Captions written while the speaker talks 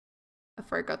I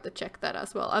forgot to check that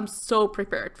as well. I'm so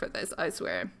prepared for this, I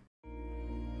swear.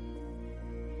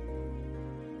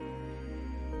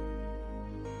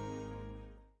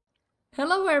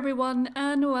 Hello everyone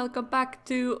and welcome back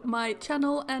to my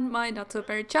channel and my not so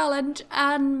very challenge,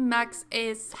 and Max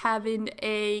is having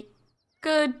a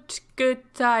good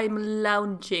time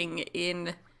lounging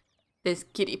in this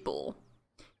kiddie pool.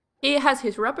 He has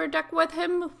his rubber duck with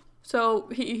him, so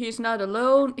he's not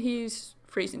alone. He's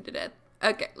freezing to death.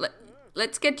 Okay,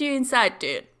 let's get you inside,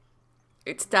 dude.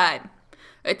 It's time.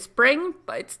 It's spring,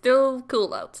 but it's still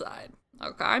cool outside.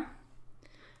 Okay?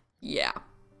 Yeah.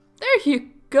 There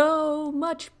you go.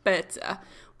 Much better.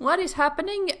 What is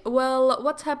happening? Well,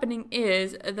 what's happening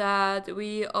is that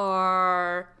we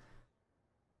have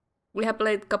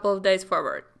played a couple of days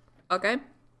forward. Okay?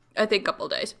 I think couple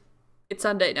days. It's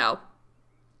Sunday now.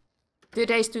 2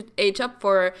 days to age up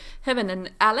for Heaven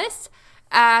and Alice.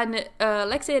 And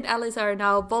Lexi and Alice are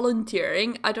now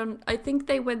volunteering. I think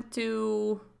they went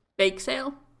to bake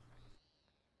sale.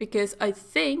 Because I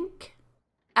think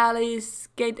Alice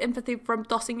gained empathy from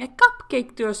tossing a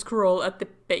cupcake to a scroll at the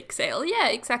bake sale. Yeah,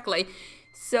 exactly.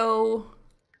 So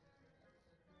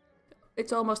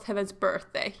it's almost Heaven's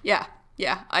birthday. Yeah,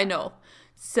 I know.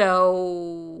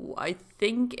 So I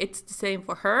think it's the same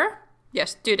for her.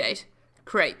 Yes, 2 days.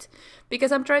 Great.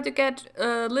 Because I'm trying to get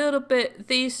a little bit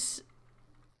these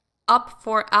up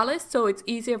for Alice, so it's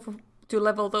easier to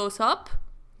level those up.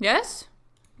 Yes?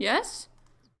 Yes?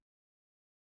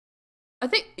 I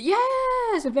think,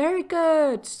 yes, very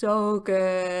good. So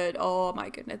good. Oh my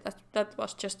goodness, that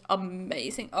was just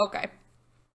amazing. Okay.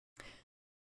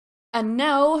 And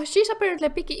now, she's apparently a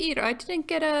picky eater. I didn't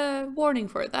get a warning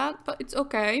for that, but it's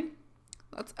okay.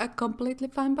 That's completely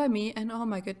fine by me. And oh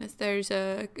my goodness, there's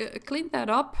clean that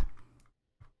up.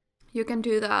 You can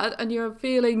do that, and you're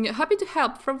feeling happy to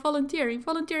help from volunteering.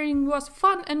 Volunteering was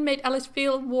fun and made Alice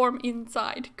feel warm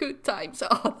inside. Good times.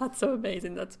 Oh, that's so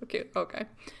amazing. That's so cute. Okay.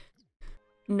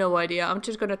 No idea. I'm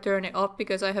just gonna turn it off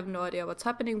because I have no idea what's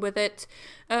happening with it.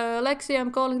 Lexi, I'm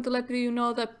calling to let you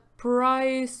know that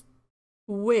Prize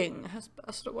Wing has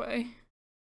passed away.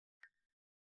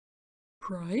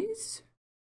 Prize?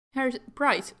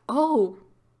 Prize. Oh.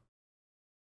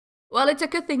 Well, it's a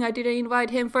good thing I didn't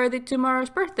invite him for tomorrow's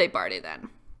birthday party then.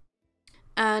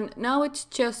 And now it's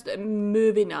just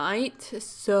movie night,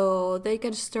 so they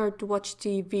can start to watch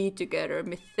TV together,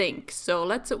 methinks. So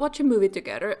let's watch a movie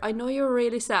together. I know you're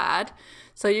really sad,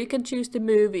 so you can choose the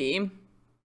movie.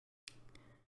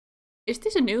 Is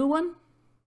this a new one?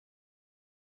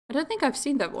 I don't think I've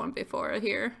seen that one before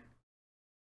here.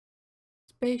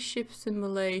 Spaceship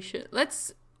Simulation.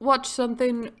 Let's watch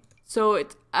something so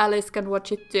Alice can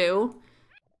watch it too.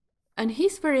 And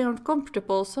he's very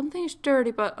uncomfortable. Something's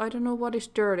dirty, but I don't know what is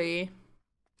dirty.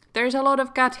 There's a lot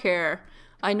of cat hair.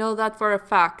 I know that for a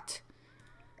fact.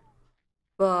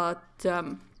 But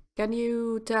can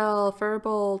you tell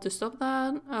Furball to stop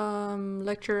that?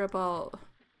 Lecture about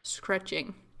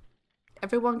scratching.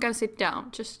 Everyone can sit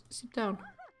down. Just sit down.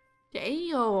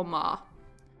 Damn.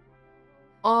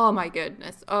 Oh my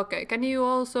goodness. Okay, can you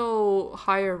also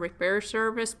hire repair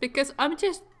service? Because I'm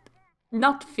just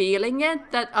not feeling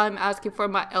it that I'm asking for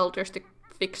my elders to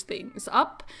fix things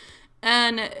up.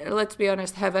 And let's be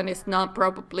honest, Heaven is not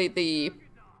probably the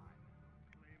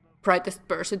brightest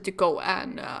person to go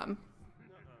and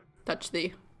touch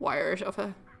the wires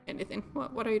of anything.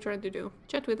 What are you trying to do?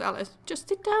 Chat with Alice. Just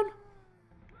sit down.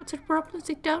 What's the problem?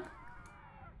 Sit down.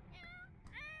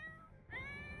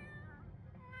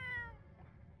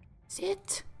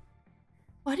 Sit.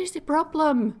 What is the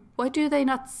problem? Why do they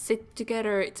not sit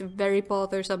together? It's very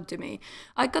bothersome to me.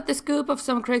 I got the scoop of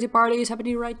some crazy parties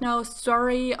happening right now.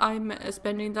 Sorry, I'm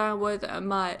spending time with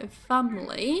my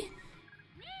family.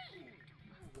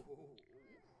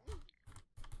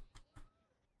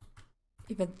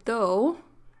 Even though...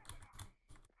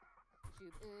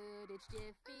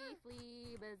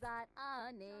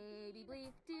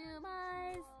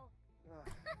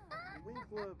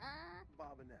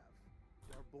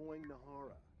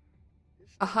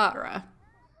 Ahara.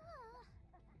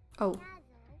 Oh.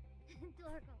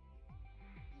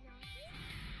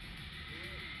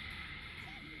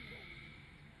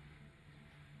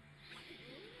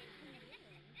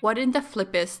 What in the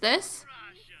flip is this?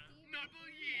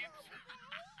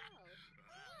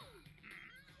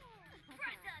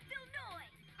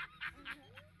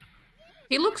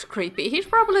 He looks creepy. He's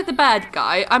probably the bad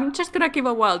guy. I'm just gonna give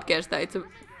a wild guess that it's a...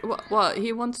 What?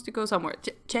 He wants to go somewhere.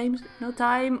 James, no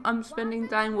time. I'm spending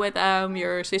time with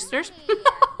your sisters.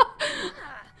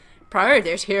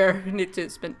 Priorities here. Need to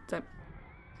spend time.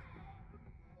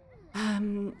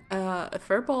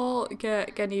 Furball,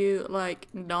 can you, like,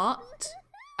 not?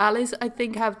 Alice, I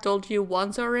think, have told you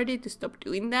once already to stop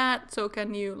doing that, so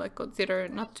can you, like, consider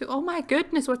not to? Oh my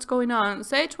goodness, what's going on?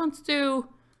 Sage wants to...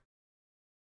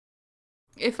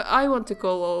 If I want to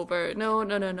go over... No.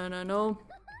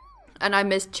 And I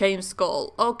missed James'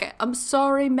 skull. Okay, I'm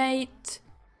sorry, mate.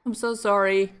 I'm so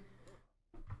sorry.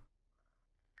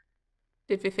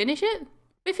 Did we finish it?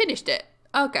 We finished it.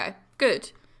 Okay,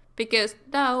 good. Because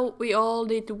now we all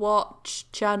need to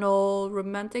watch Channel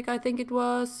Romantic, I think it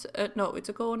was. No, it's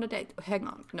a go on a date. Hang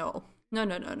on, no.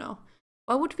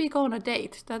 Why would we go on a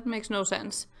date? That makes no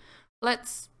sense.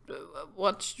 Let's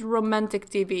watch romantic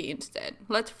TV instead.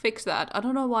 Let's fix that. I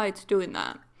don't know why it's doing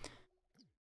that.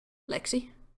 Lexi,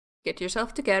 get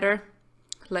yourself together.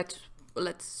 Let's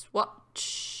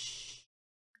watch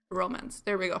romance.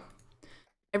 There we go.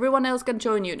 Everyone else can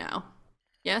join you now.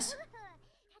 Yes?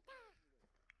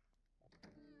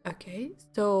 Okay,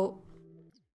 so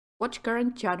watch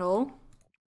current channel.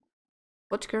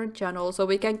 Watch current channel so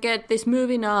we can get this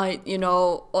movie night, you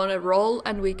know, on a roll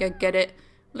and we can get it.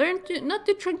 Learn to not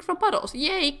to drink from bottles.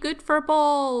 Yay, good for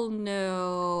ball.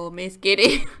 No, Miss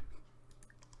Kitty.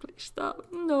 Please stop.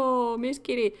 No, Miss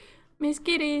Kitty. Miss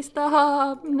Kitty,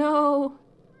 stop. No.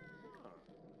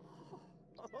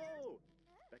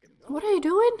 What are you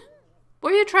doing?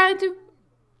 Were you trying to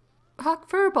hack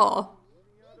Furball?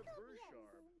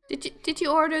 Did you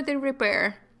order the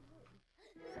repair?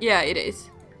 Yeah, it is.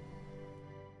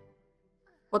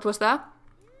 What was that?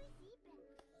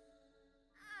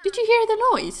 Did you hear the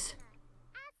noise?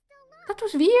 That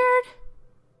was weird.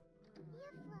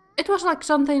 It was like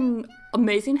something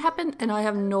amazing happened and I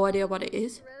have no idea what it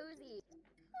is.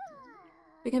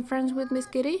 Became friends with Miss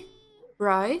Kitty?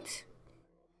 Right.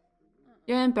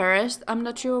 You're embarrassed. I'm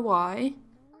not sure why.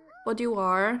 But you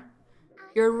are.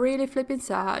 You're really flipping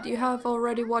sad. You have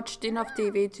already watched enough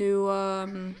TV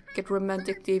to get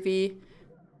romantic TV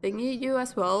thingy. You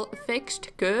as well.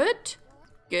 Fixed. Good.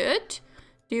 Good.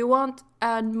 Do you want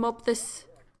and mop this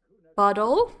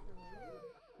bottle?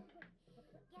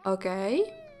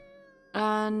 Okay.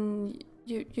 And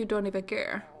you don't even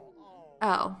care.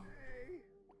 Ow.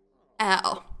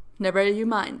 Ow. Never you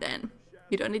mind then.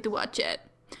 You don't need to watch it.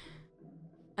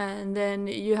 And then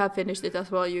you have finished it as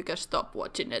well. You can stop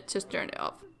watching it. Just turn it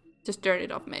off. Just turn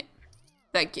it off, mate.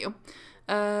 Thank you.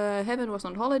 Heaven was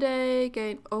on holiday.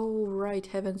 Oh, right.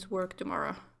 Heaven's work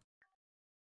tomorrow.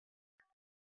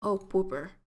 Oh,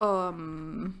 pooper.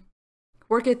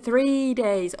 Work it 3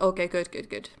 days. Okay, good.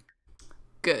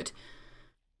 Good.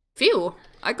 Phew.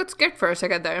 I got scared for a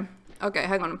second there. Okay,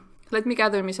 hang on. Let me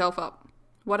gather myself up.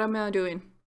 What am I doing?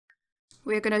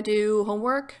 We're gonna do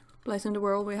homework. Place in the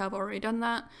world, we have already done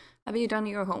that. Have you done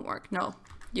your homework? No.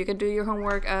 You can do your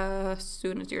homework as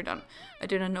soon as you're done. I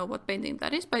didn't know what painting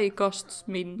that is, but it costs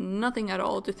me nothing at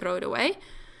all to throw it away.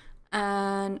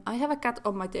 And I have a cat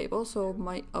on my table, so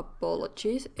my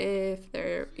apologies if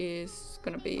there is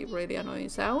gonna be really annoying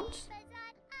sounds.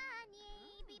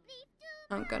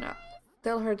 I'm gonna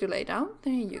tell her to lay down.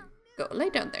 There you go.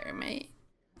 Lay down there, mate.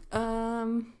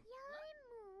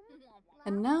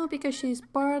 And now, because she's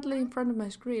partly in front of my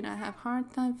screen, I have a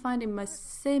hard time finding my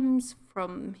Sims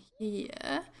from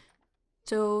here.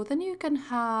 So then you can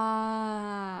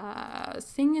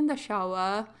sing in the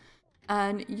shower,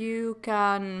 and you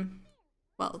can,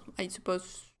 well, I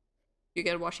suppose you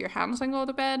can wash your hands and go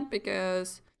to bed,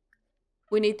 because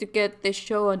we need to get this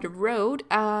show on the road,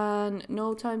 and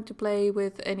no time to play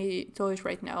with any toys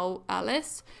right now.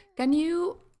 Alice, can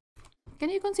you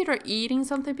consider eating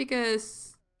something, because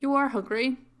you are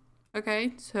hungry?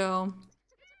 Okay, so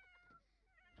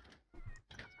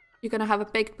you're gonna have a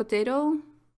baked potato?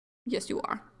 Yes, you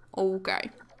are.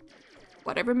 Okay.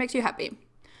 Whatever makes you happy.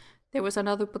 There was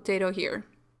another potato here.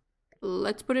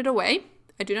 Let's put it away.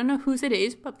 I do not know whose it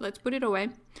is, but let's put it away.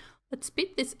 Let's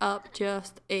speed this up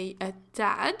just a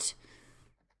tad.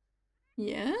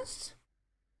 Yes.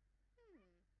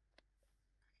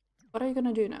 What are you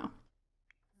gonna do now?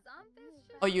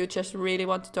 Oh, you just really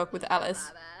want to talk with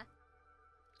Alice?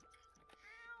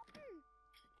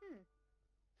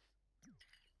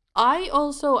 I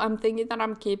also am thinking that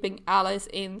I'm keeping Alice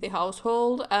in the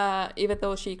household, even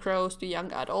though she grows to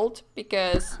young adult,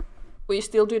 because we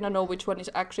still do not know which one is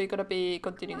actually gonna be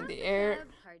continuing the heir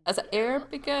as an heir,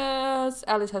 because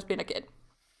Alice has been a kid.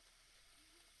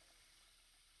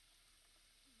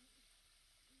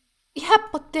 We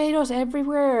have potatoes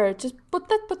everywhere. Just put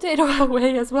that potato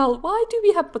away as well. Why do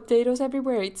we have potatoes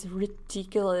everywhere? It's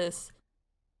ridiculous.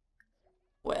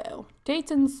 Well,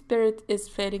 Dayton's spirit is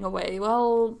fading away.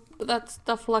 Well, that's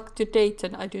tough luck to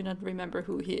Dayton. I do not remember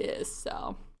who he is,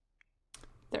 so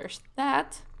there's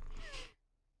that.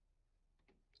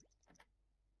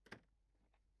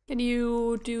 Can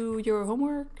you do your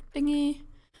homework thingy?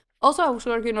 Also, I was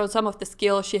working on some of the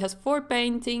skills. She has 4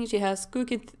 painting, she has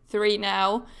cooking 3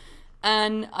 now.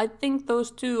 And I think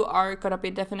those 2 are gonna be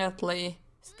definitely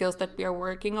skills that we are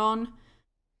working on.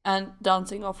 And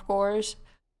dancing, of course.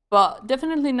 But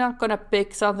definitely not gonna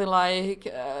pick something like...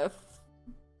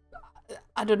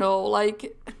 I don't know,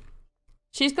 like...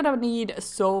 She's gonna need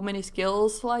so many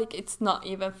skills, like, it's not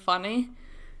even funny.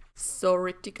 So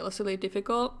ridiculously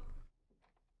difficult.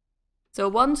 So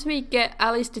once we get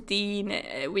Alice to teen,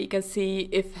 we can see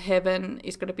if Heaven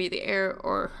is gonna be the heir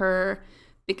or her.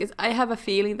 Because I have a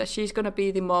feeling that she's gonna be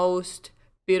the most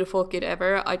beautiful kid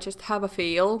ever. I just have a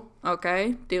feel,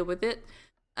 okay? Deal with it.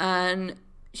 And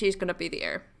she's gonna be the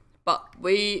heir. But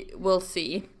we will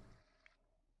see.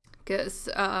 Because,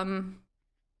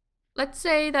 let's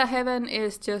say that Heaven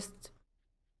is just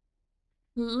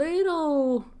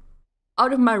little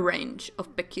out of my range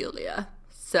of peculiar.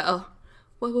 So,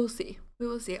 we will see. We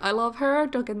will see. I love her,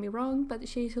 don't get me wrong, but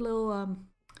she's a little,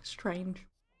 strange.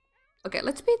 Okay,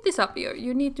 let's speed this up here.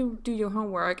 You need to do your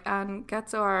homework, and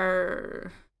cats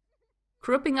are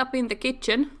cropping up in the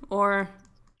kitchen, or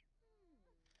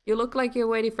you look like you're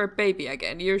waiting for a baby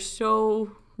again. You're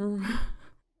so...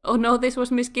 Oh no, this was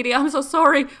Miss Kitty. I'm so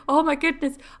sorry. Oh my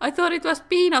goodness. I thought it was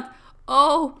Peanut.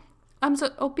 Oh, I'm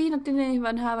so... Oh, Peanut didn't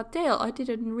even have a tail. I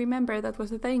didn't remember that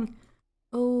was a thing.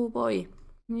 Oh boy.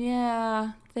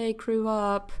 Yeah, they grew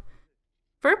up.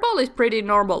 Furball is pretty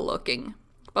normal looking.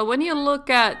 But when you look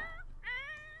at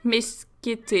Miss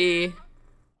Kitty,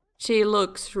 she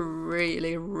looks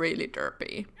really, really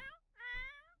derpy.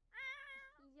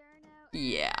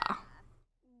 Yeah.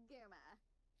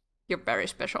 You're very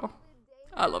special.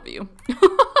 I love you.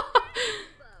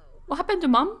 What happened to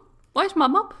Mom? Why is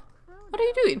Mom up? What are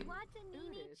you doing?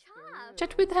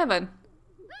 Chat with Heaven.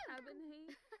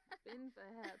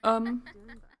 No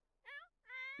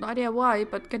idea why,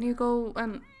 but can you go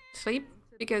and sleep?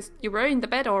 Because you were in the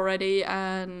bed already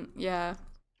and yeah,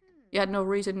 you had no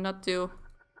reason not to.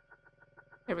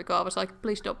 There we go, I was like,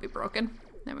 please don't be broken.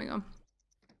 There we go.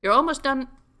 You're almost done.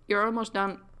 You're almost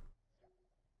done.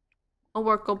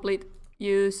 Homework complete.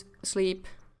 Use, sleep.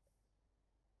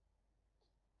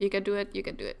 You can do it, you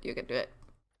can do it, you can do it.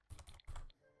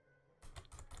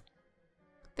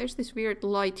 There's this weird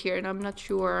light here and I'm not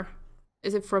sure.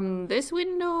 Is it from this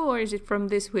window or is it from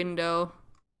this window?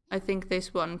 I think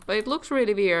this one, but it looks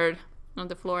really weird on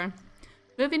the floor.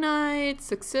 Movie night,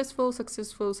 successful,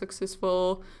 successful,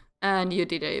 successful. And you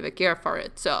didn't even care for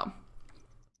it, so...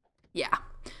 Yeah.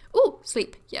 Ooh,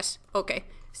 sleep, yes, okay.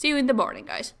 See you in the morning,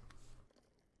 guys.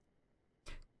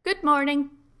 Good morning.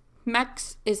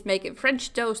 Max is making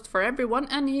French toast for everyone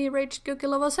and he reached cookie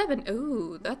level 7.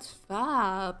 Ooh, that's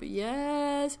fab.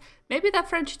 Yes. Maybe that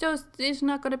French toast is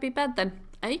not gonna be bad then,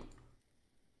 eh?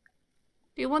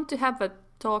 Do you want to have a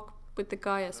talk with the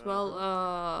guy as well?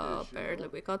 Apparently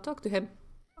we can't talk to him.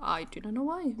 I do not know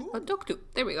why. But talk to.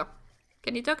 There we go.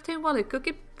 Can you talk to him while you cook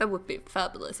it? That would be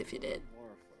fabulous if you did.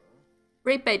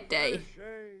 Rebate day.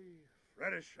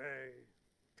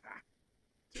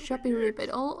 Shopee rebate.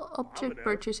 All object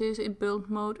purchases in build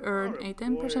mode earn a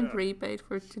 10% rebate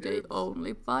for today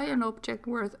only. Buy an object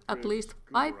worth at least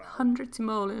 500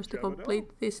 simoleons to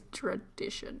complete this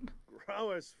tradition.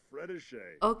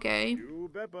 Okay.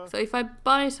 So if I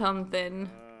buy something,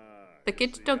 the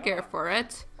kids don't care for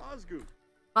it.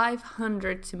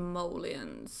 500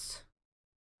 simoleons.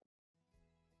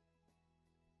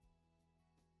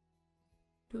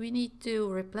 Do we need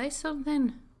to replace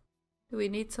something? Do we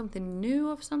need something new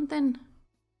of something?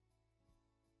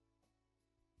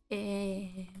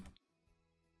 I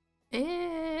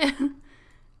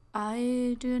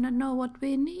do not know what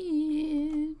we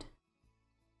need.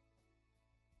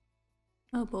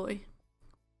 Oh boy.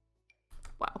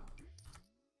 Wow.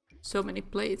 So many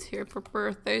plates here for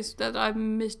birthdays that I've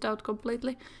missed out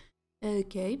completely.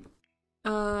 Okay.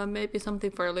 Maybe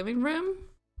something for a living room?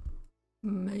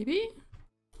 Maybe?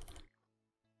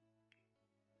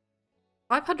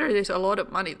 500 is a lot of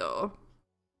money though.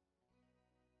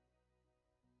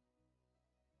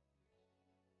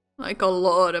 Like a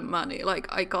lot of money.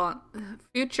 Like I can't.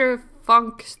 Future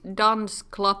Funk Dance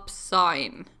Club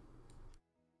sign.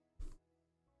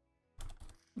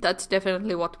 That's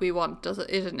definitely what we want,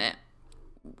 isn't it?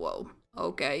 Whoa.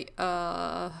 Okay.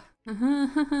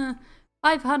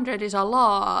 500 is a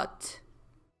lot.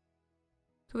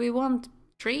 Do we want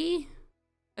tree?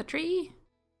 A tree?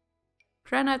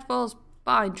 Granite Falls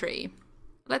pine tree.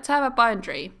 Let's have a pine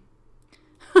tree.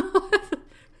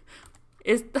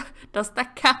 Does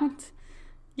that count?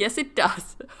 Yes, it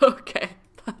does. Okay,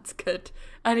 that's good.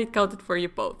 And it counted for you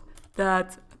both.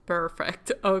 That's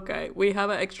Perfect. Okay, we have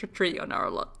an extra tree on our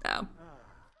lot now.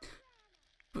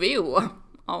 View.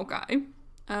 Okay.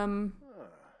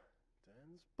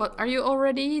 What are you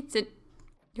already eating?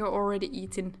 You're already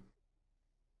eating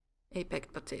a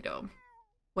baked potato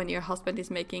when your husband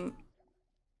is making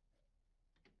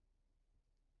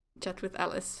chat with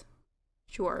Alice.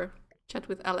 Sure, chat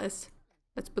with Alice.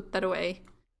 Let's put that away.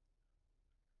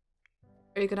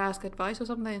 Are you gonna ask advice or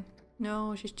something?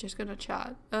 No, she's just gonna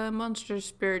chat. Monster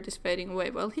spirit is fading away.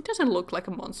 Well, he doesn't look like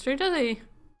a monster, does he?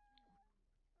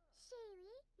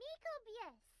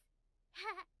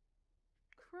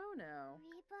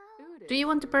 Do you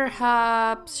want to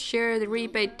perhaps share the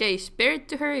rebate day spirit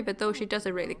to her, even though she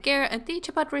doesn't really care, and teach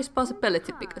about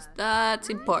responsibility, because that's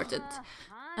important.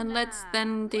 And let's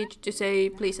then teach to say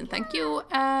please and thank you,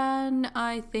 and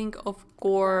I think of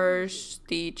course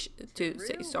teach to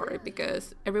say sorry,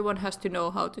 because everyone has to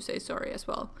know how to say sorry as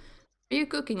well. Are you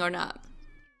cooking or not?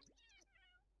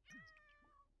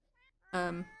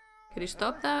 Can you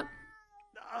stop that?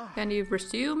 Can you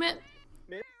resume it?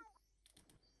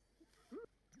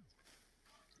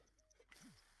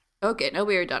 Okay, now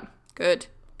we're done. Good,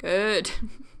 good.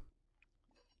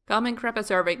 Come and grab a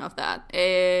serving of that.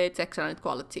 It's excellent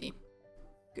quality.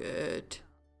 Good.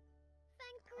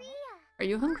 Are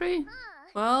you hungry?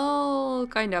 Well,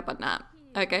 kinda, but not.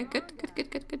 Okay, good, good, good,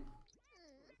 good, good.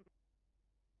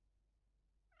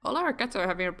 All our cats are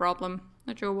having a problem.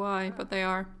 Not sure why, but they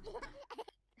are.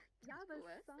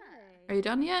 Are you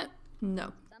done yet?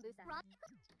 No.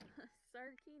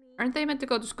 Aren't they meant to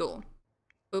go to school?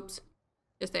 Oops.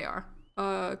 Yes, they are.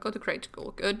 Go to grade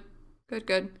school. Good. Good,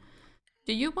 good.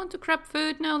 Do you want to grab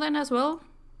food now then as well?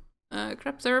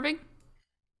 Grab serving?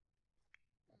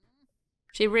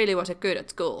 She really wasn't good at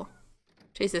school.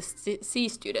 She's a C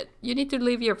student. You need to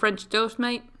leave your French toast,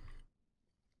 mate.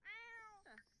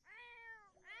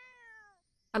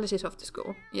 Alice is off to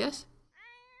school. Yes?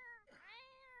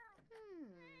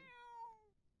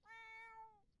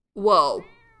 Whoa.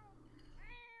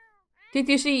 Did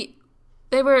you see?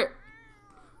 They were...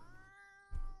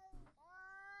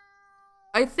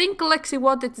 I think Lexi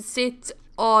wanted to sit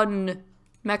on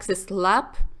Max's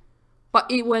lap, but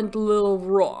it went a little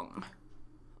wrong.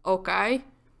 Okay?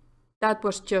 That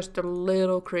was just a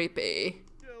little creepy.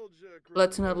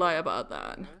 Let's not lie about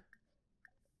that.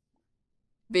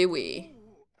 Wee.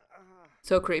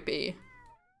 So creepy.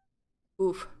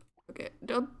 Oof. Okay,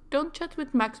 don't chat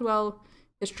with Maxwell.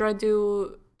 Just try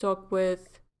to talk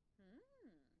with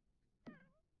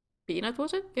Peanut,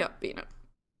 was it? Yeah, Peanut.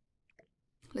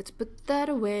 Let's put that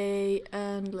away,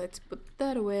 and let's put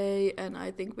that away, and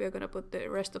I think we're gonna put the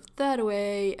rest of that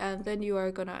away, and then you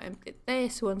are gonna empty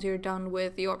this once you're done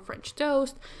with your French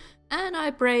toast, and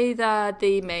I pray that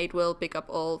the maid will pick up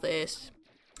all this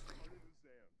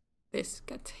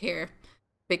cat hair,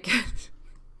 because,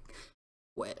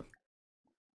 well,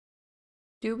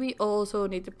 do we also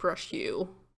need to brush you?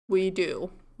 We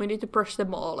do. We need to brush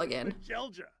them all again.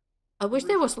 I wish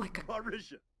there was like a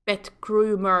pet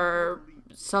groomer,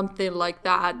 something like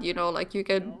that, you know, like you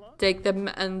can take them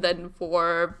and then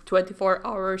for 24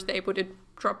 hours they wouldn't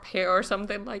drop hair or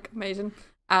something, like amazing.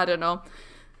 I don't know.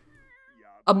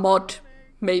 A mod,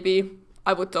 maybe.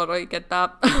 I would totally get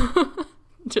that.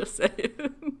 Just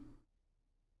saying.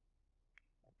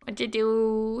 What you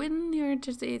do when you're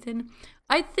just eating?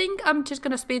 I think I'm just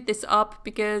gonna speed this up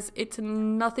because it's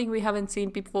nothing we haven't seen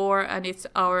before and it's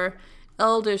our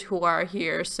elders who are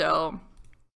here, so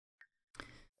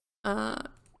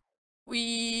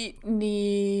we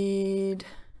need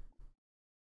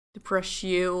to brush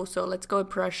you, so let's go and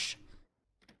brush.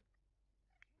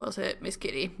 Was it Miss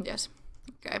Kitty? Yes.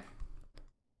 Okay.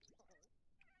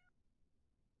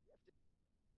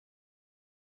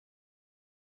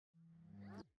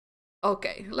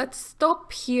 Okay, let's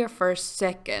stop here for a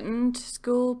second.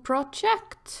 School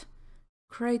project.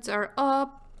 Grades are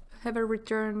up. Heather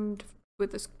returned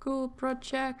with a school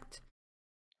project.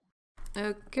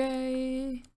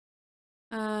 Okay.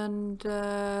 And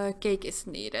cake is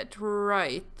needed.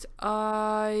 Right.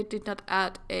 I did not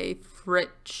add a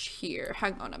fridge here.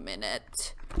 Hang on a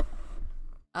minute.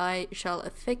 I shall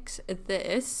fix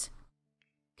this.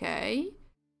 Okay.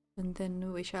 And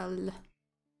then we shall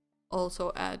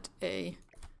also add a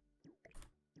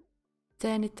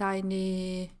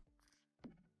tiny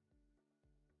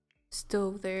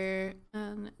stove there,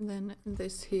 and then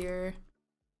this here,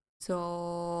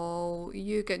 so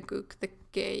you can cook the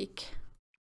cake.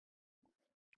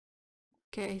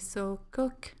 Okay, so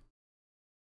cook.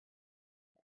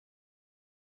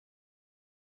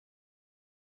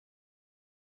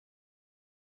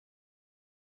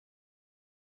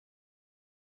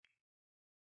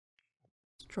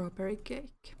 Strawberry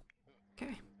cake.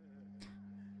 Okay.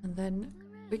 And then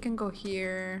we can go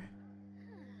here.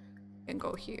 We can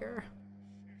go here.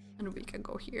 And we can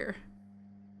go here.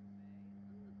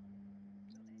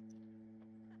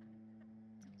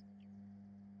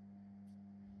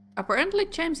 Apparently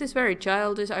James is very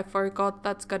childish. I forgot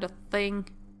that's got a thing.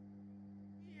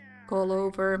 Call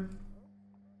over.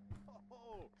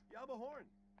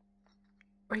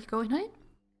 Where are you going, honey?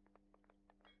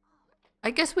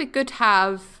 I guess we could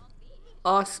have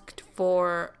asked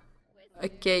for a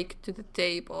cake to the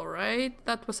table, right?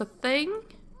 That was a thing.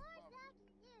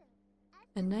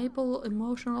 Enable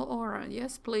emotional aura.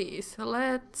 Yes, please.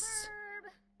 Let's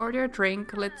order a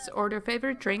drink. Let's order a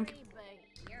favorite drink.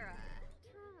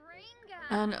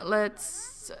 And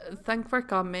let's thank for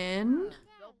coming.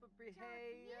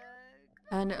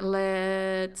 And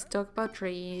let's talk about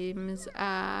dreams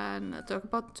and talk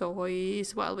about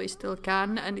toys while we still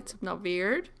can and it's not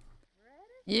weird.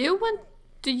 You want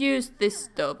to use this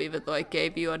stove even though I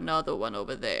gave you another one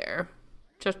over there.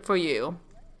 Just for you.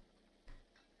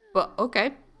 But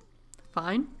okay.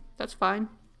 Fine. That's fine.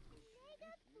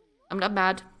 I'm not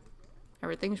mad.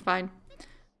 Everything's fine.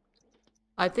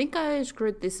 I think I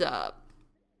screwed this up.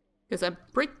 Because I'm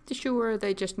pretty sure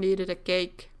they just needed a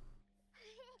cake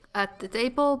at the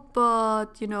table,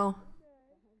 but you know,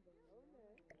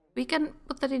 we can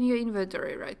put that in your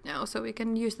inventory right now, so we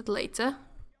can use that later.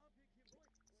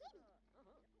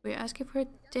 We're asking for a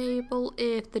table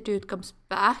if the dude comes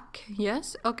back.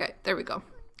 Yes? Okay, there we go.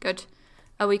 Good.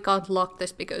 And we can't lock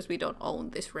this because we don't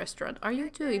own this restaurant. Are you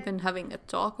two even having a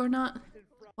talk or not?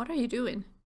 What are you doing?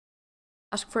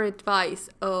 Ask for advice.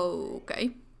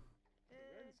 Okay.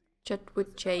 Chat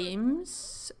with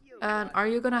James. And are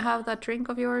you gonna have that drink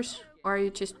of yours? Or are you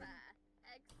just...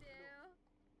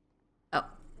 Oh,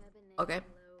 okay.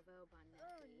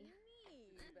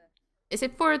 Is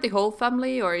it for the whole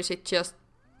family or is it just...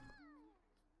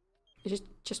 Is it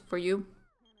just for you?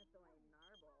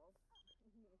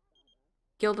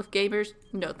 Guild of Gamers?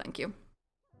 No, thank you.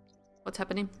 What's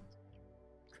happening?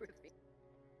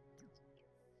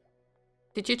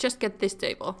 Did you just get this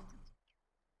table?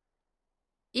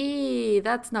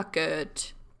 That's not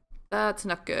good. That's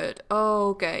not good.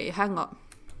 Okay, hang on.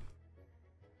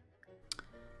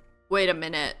 Wait a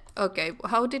minute. Okay,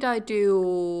 how did I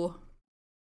do...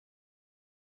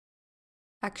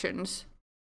 actions?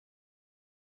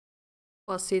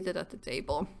 While seated at the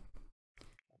table.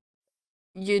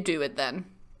 You do it then.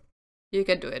 You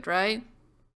can do it, right?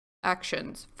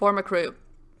 Actions. Form a crew.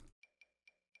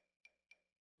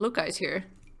 Luca is here.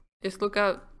 Is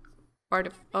Luca part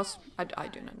of us? I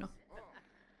do not know.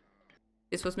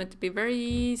 This was meant to be a very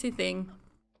easy thing.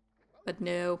 But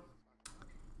no.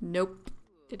 Nope.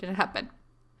 Didn't happen.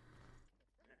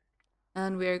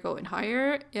 And we're going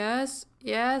higher. Yes.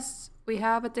 Yes. We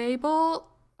have a table.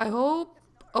 I hope.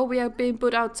 Oh, we are being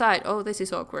put outside. Oh, this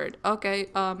is awkward. Okay,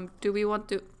 do we want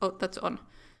to... Oh, that's on.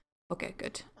 Okay,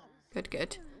 good. Good,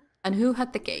 good. And who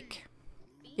had the cake?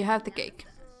 You have the cake.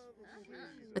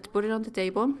 Let's put it on the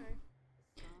table.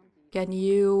 Can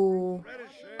you...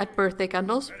 add birthday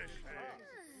candles?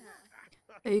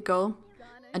 There you go.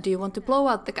 And do you want to blow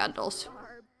out the candles?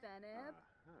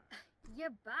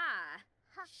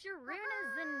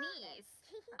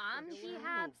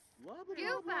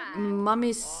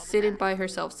 Mommy's sitting by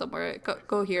herself somewhere.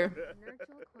 Go here.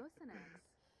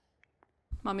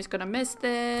 Mommy's gonna miss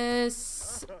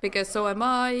this. Because so am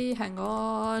I. Hang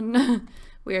on.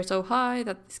 We are so high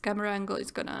that this camera angle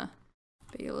is gonna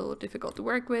be a little difficult to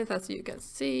work with, as you can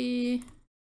see.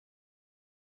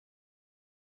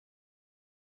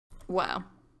 Wow.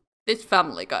 This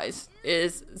family, guys,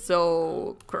 is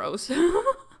so gross.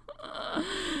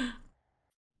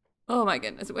 Oh my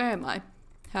goodness, where am I?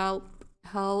 Help,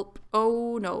 help.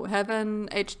 Oh no, Heaven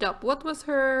aged up. What was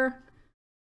her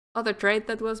other trait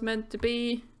that was meant to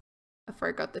be? I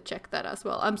forgot to check that as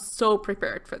well. I'm so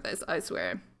prepared for this, I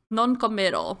swear.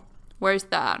 Non-committal. Where's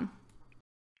that?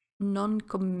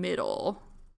 Non-committal.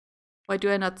 Why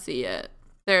do I not see it?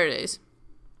 There it is.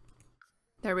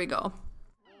 There we go.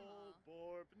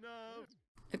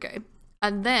 Okay.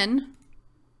 And then,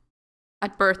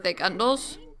 at birthday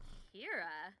candles.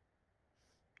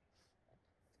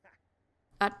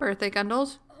 At birthday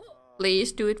candles.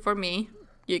 Please do it for me.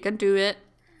 You can do it.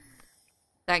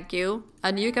 Thank you.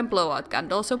 And you can blow out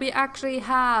candles. So we actually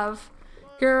have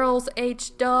girls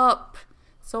aged up.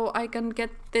 So I can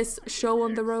get this show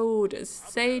on the road.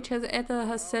 Sage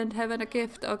has sent Heaven a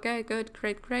gift. Okay, good.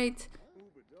 Great, great.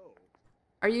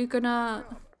 Are you gonna...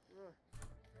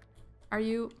 Are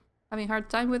you having a hard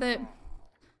time with it?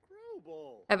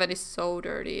 Heaven is so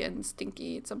dirty and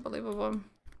stinky. It's unbelievable.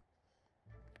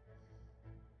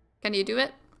 Can you do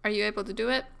it? Are you able to do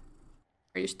it?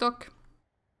 Are you stuck?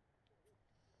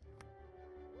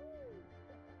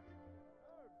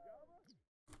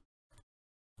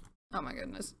 Oh my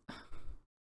goodness.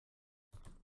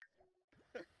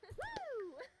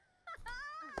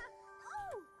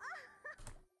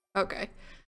 Okay.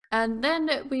 And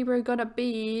then we were gonna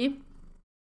be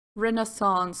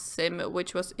Renaissance Sim,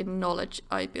 which was in knowledge,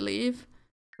 I believe.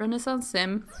 Renaissance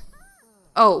Sim.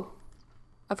 Oh,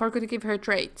 I forgot to give her a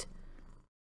trait.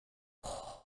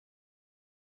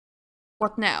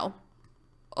 What now?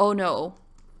 Oh no.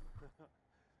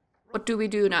 What do we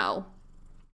do now?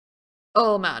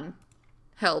 Oh man.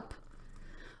 Help.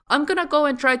 I'm gonna go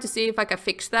and try to see if I can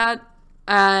fix that.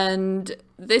 And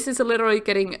this is literally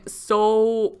getting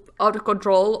so out of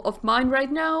control of mine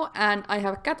right now. And I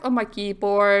have a cat on my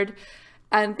keyboard.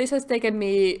 And this has taken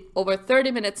me over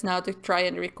 30 minutes now to try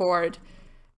and record.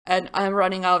 And I'm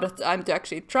running out of time to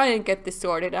actually try and get this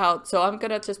sorted out. So I'm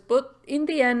gonna just put in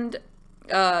the end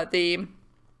the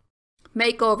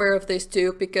makeover of this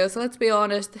too, because let's be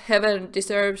honest, Heaven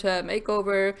deserves a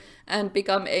makeover and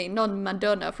become a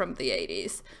non-Madonna from the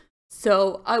 80s.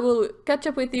 So I will catch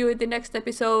up with you in the next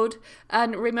episode,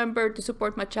 and remember to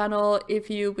support my channel if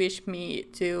you wish me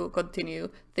to continue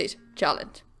this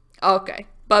challenge. Okay,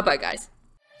 bye bye guys.